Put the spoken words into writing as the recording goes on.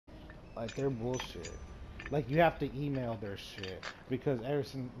Like they're bullshit. Like you have to email their shit because ever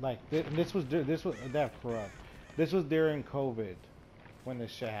since like this was that corrupt. This was during COVID when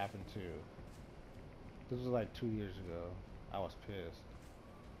this shit happened too. This was like 2 years ago. I was pissed.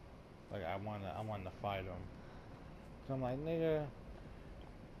 Like I wanted to fight them. So I'm like, nigga,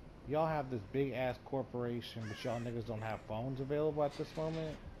 y'all have this big ass corporation, but y'all niggas don't have phones available at this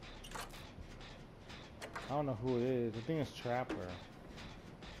moment. I don't know who it is. I think it's Trapper.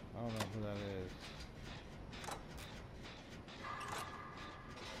 I don't know who that is.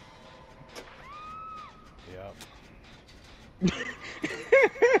 Yep.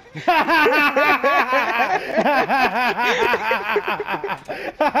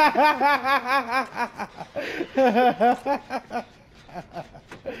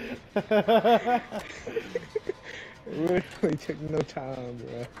 Really took no time,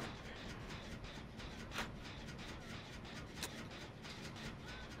 bro.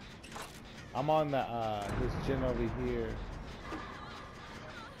 I'm on the this gen over here.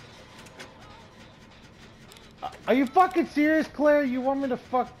 Are you fucking serious, Claire? You want me to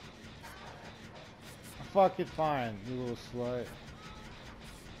fuck? Fuck it, fine, you little slut.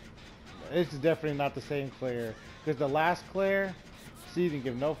 This is definitely not the same Claire. Because the last Claire, she didn't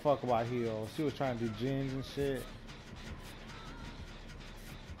give no fuck about heals. She was trying to do gens and shit.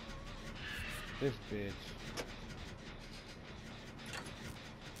 This bitch.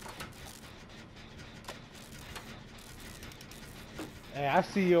 Hey, I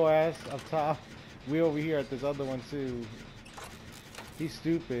see your ass up top. We over here at this other one too. He's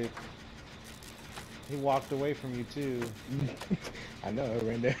stupid. He walked away from you too. I know, I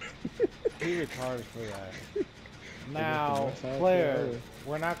ran there. He retarded for that. Now, Claire,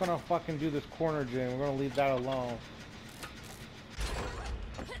 we're not gonna fucking do this corner gen. We're gonna leave that alone.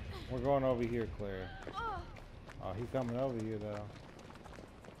 We're going over here, Claire. Oh, he's coming over here though.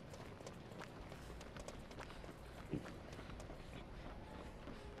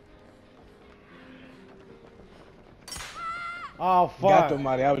 Oh fuck! Got the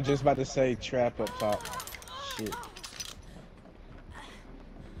money. I was just about to say trap up top. Shit.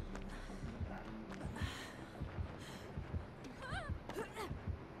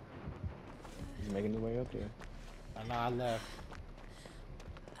 He's making his way up there. I know I left.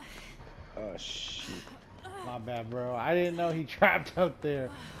 Oh shit. My bad, bro. I didn't know he trapped up there.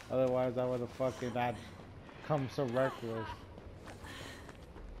 Otherwise, I would have fucking not come so reckless.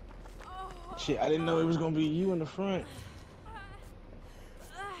 Shit, I didn't know it was gonna be you in the front.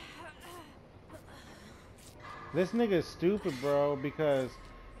 This nigga is stupid, bro, because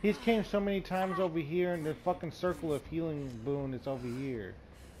he's came so many times over here and the fucking circle of healing boon is over here.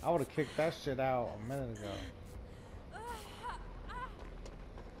 I would have kicked that shit out a minute ago.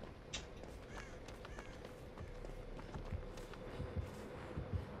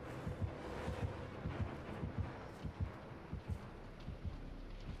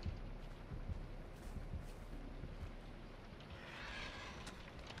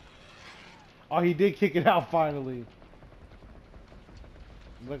 Oh, he did kick it out finally.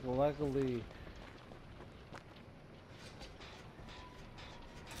 Luckily.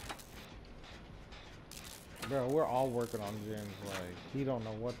 Bro, we're all working on gens. Like, he don't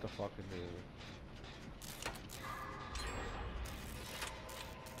know what the fuck to do.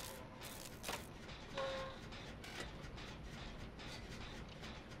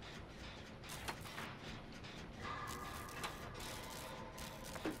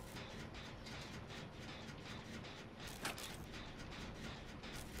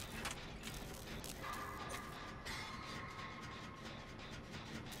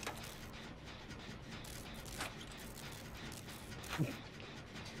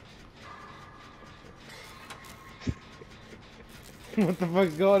 What the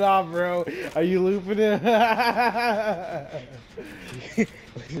fuck's going on, bro? Are you looping it?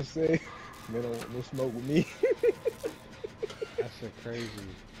 What you say? Man, don't want no smoke with me. That shit crazy.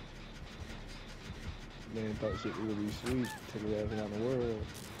 Man thought shit was gonna be sweet. Took his ass around the world.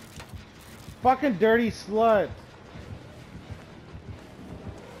 Fucking dirty slut.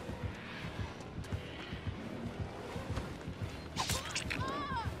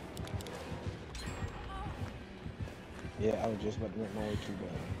 Yeah, I was just about to make my way too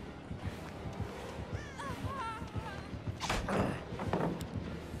bad.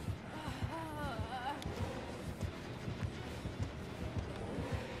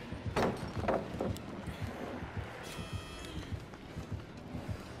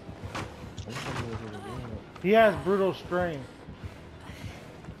 He has brutal strength.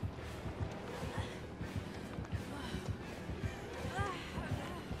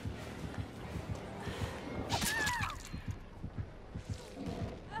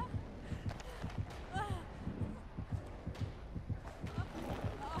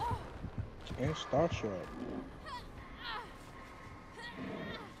 And Starstruck.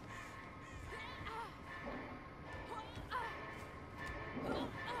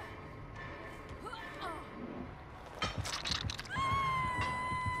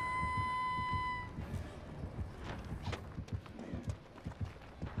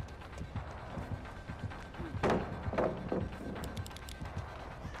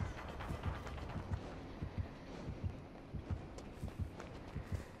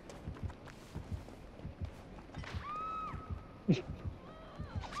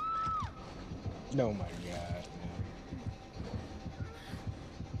 Oh my god.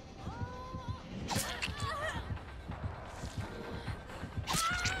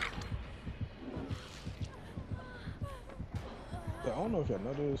 I don't know if y'all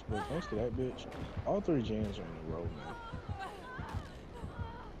know this, but thanks to that bitch, all 3 gens are in a row, man.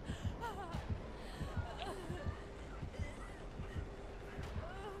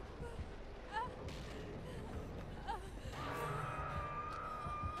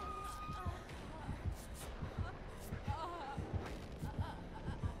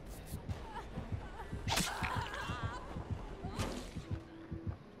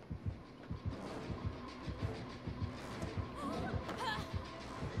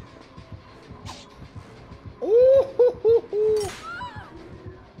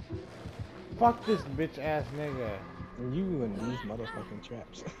 Fuck this bitch ass nigga. You and these motherfucking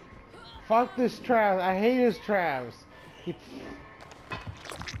traps. Fuck this Travis. I hate his Travis. He...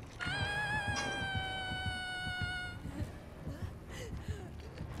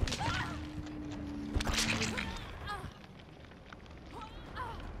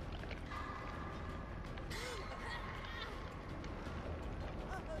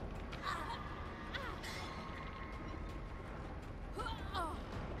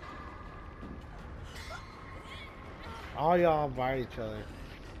 All y'all bite each other.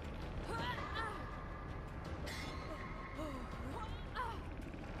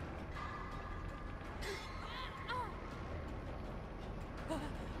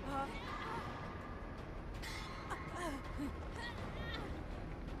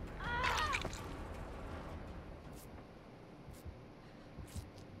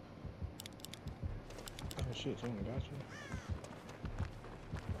 Oh shit, someone got you.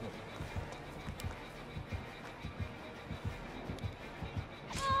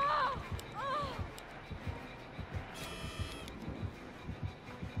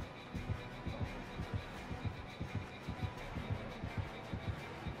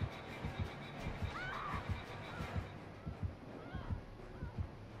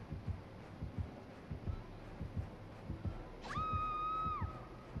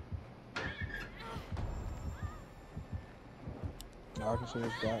 I can say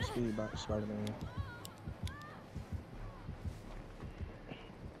it's Godspeed by Spider-Man.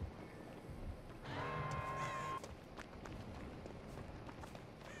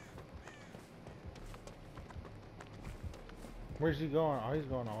 Where's he going? Oh, he's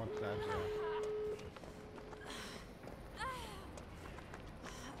going on to that jail.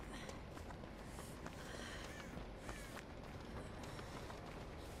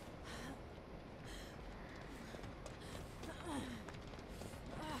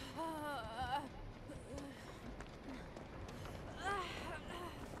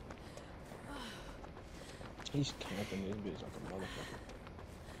 He's camping this bitch like a motherfucker.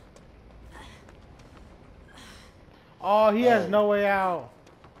 Oh, he has no way out.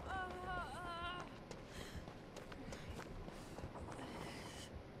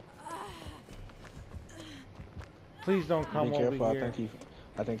 Please don't come Be over careful. here.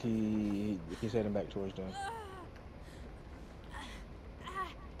 I think he's heading back towards them.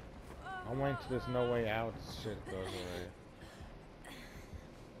 I'm waiting till this no way out shit goes away.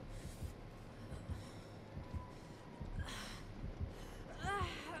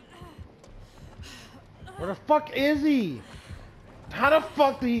 Where the fuck is he? How the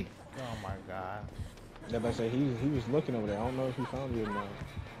fuck did he? Oh my god. Yeah, but I say he was looking over there. I don't know if he found you or not.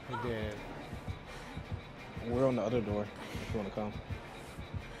 He did. We're on the other door. If you want to come.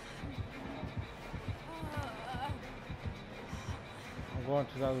 I'm going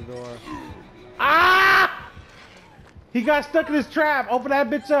to the other door. Ah! He got stuck in his trap. Open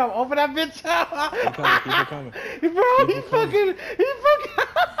that bitch up. Open that bitch up. Keep coming. Bro, he fucking.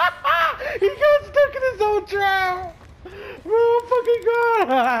 He got stuck in his own trap. Bro, I'm fucking gone.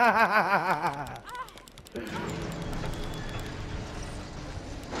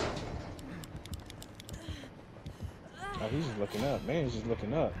 Oh, he's just looking up. Man, he's just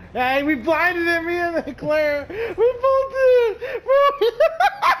looking up. Hey, we blinded him, me and Claire. We both did.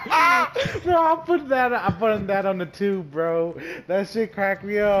 Bro, Bro, I put that on the tube, bro. That shit cracked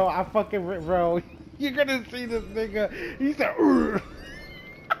me up. I fucking, bro. You're gonna see this nigga. He said, "Urgh."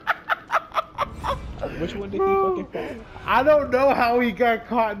 Which one did he Bro, fucking follow? I don't know how he got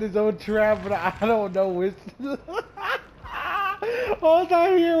caught in his own trap, but I don't know which. All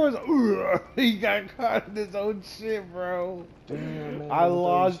I hear was, "Urgh." He got caught in his own shit, bro. Damn, man, I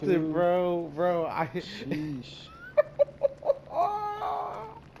lost it, 32. bro. Bro, Sheesh.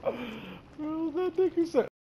 Bro, that nigga said.